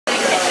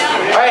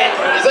Alright,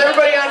 is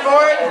everybody on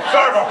board?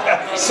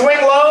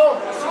 Swing low.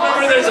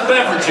 Remember, there's a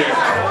beverage here.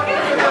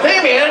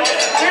 Hey man,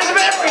 there's a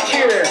beverage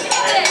here.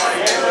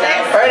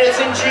 Alright, it's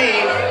in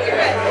G.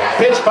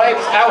 Pitch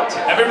pipes out.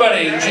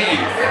 Everybody in G.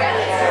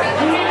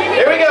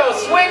 Here we go.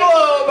 Swing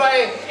Low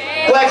by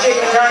Blackjack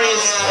and the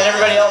Carnies and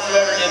everybody else who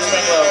ever did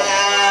Swing Low.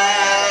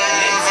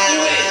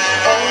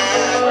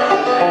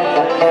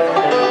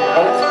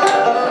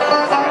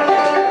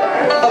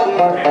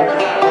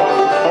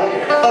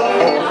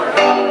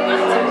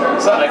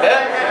 Something like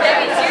that?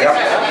 Yep.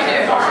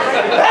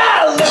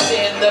 I looked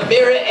in the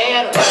mirror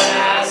and when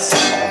I saw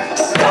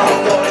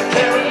I'm gonna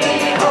carry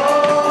me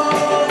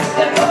home.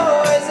 The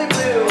boys in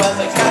blue was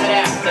like coming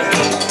after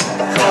me.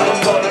 I'm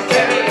gonna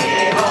carry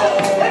me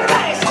home.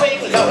 Everybody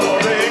swing low.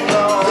 Swing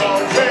low.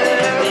 Swing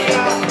carry me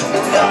home.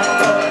 I'm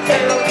gonna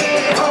carry me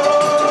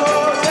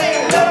home.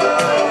 Swing low.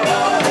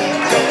 Swing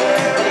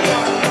carry me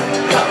home.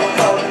 I'm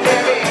gonna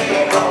carry me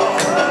home.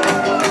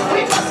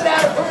 We busted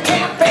out from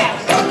Camp Bass,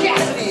 from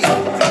Cassidy.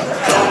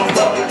 I'm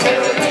gonna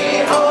carry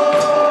me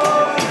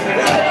home.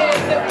 Right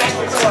in the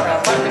backwards corner,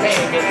 fuck the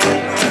baby.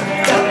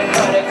 I'm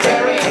gonna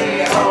carry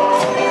me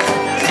home.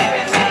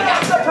 Everybody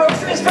got the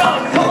groceries from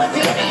pulling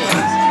to the knees.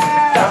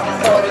 I'm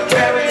gonna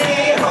carry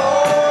me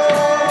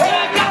home. And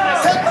I got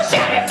myself a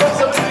shot from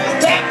some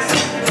taxi.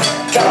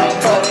 I'm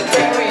gonna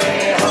carry me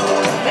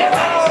home.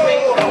 Everybody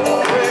swing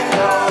low.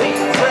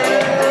 Swing carry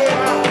me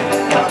home.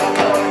 I'm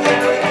gonna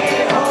carry me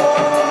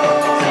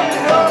home. Swing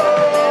low.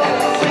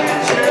 Swing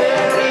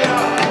carry me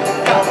home.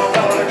 I'm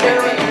gonna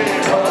carry me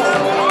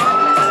home.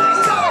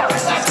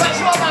 Last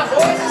special on my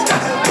voice is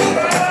got some beat.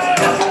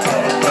 I'm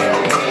gonna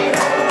carry me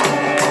home.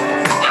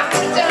 I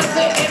put it down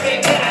to every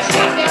and I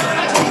shot down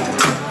my feet.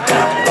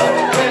 I'm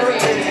gonna carry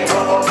me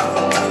home.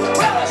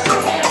 Well, I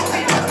sure have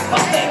feet,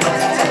 but they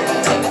wasn't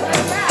telling me.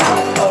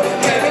 I'm gonna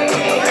carry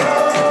me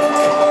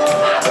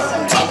home. I was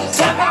some Jesus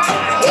top I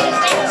hit his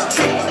neighbor's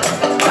tree.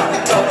 I'm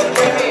gonna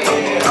carry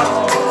me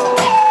home.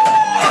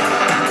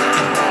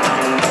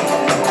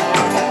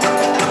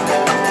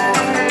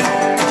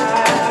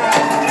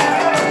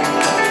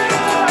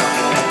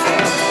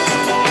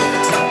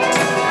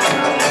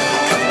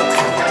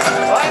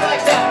 Well, I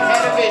like that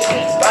kind of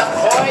vision about the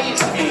boy I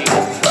used to be.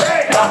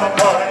 I'm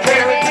gonna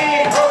carry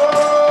me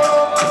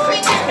home.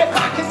 Even if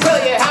I can tell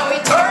you how he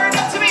turned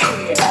up to me.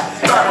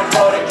 I'm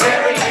gonna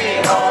carry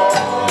me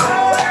home.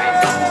 There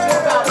ain't nothing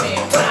more about me,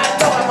 but I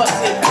know I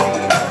must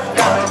admit.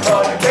 I'm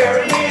gonna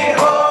carry me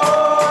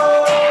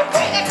home. And I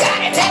pray to God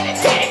and then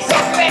it's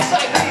exactly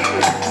like me.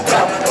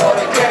 I'm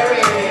gonna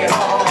carry me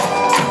home.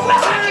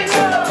 Well, I can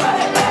do it.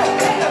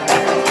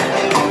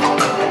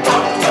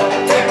 I'm gonna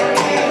carry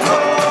me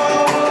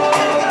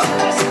home.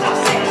 Listen, I'll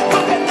say it's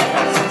fucking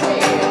different to me.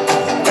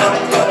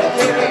 I'm gonna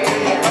carry me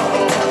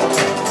home.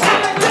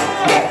 I'm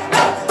gonna get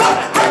up on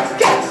a hurt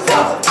get so.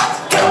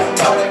 I'm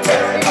gonna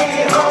carry me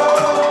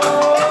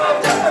home. And I'm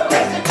done for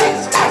Christian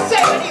Jesus, my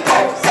 70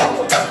 so.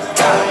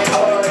 I'm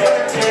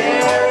gonna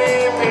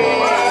carry me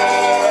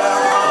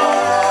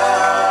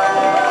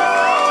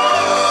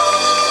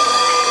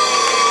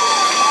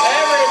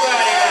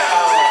Everybody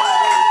now.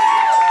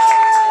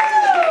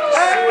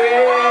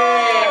 Swing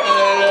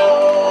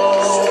low.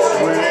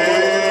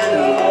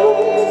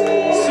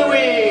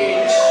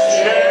 Sweet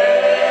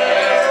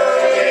chariot,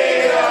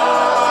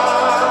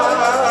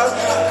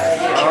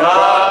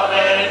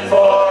 coming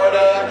for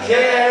to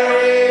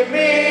carry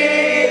me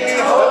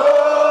home.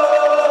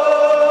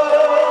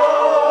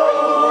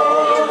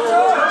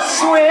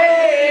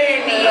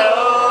 Swing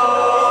low,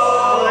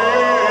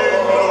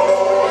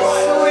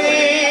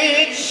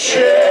 sweet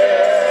chariot,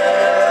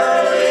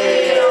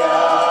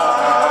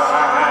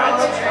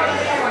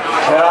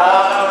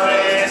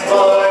 coming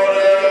for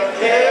to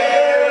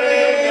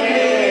carry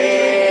me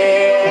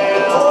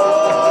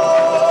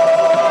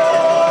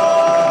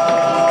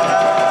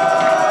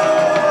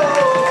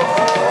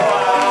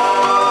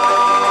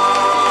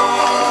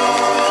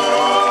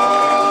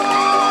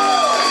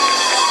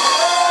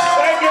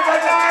Thank you, my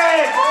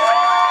guy.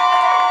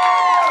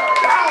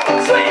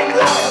 Swing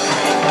low,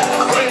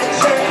 swing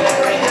chariot,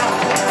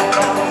 I'm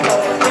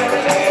gonna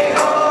carry me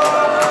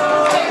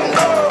home. Swing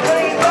low,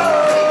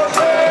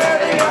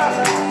 chariot,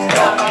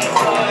 coming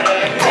for to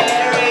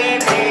carry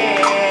me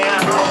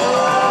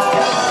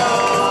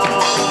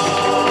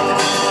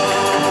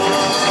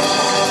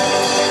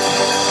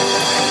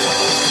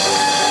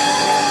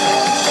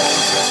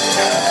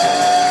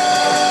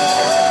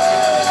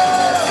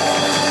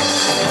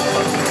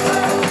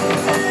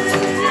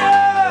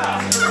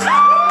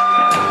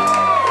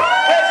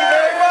Thank you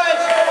very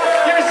much.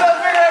 Give yourselves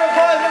a big round of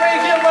applause. Everybody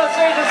get up on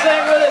stage and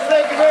sing with us.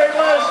 Thank you very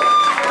much.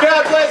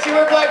 God bless you.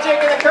 We're Blackjack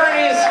and the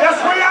Carnies. Yes,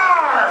 we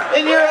are!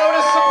 In your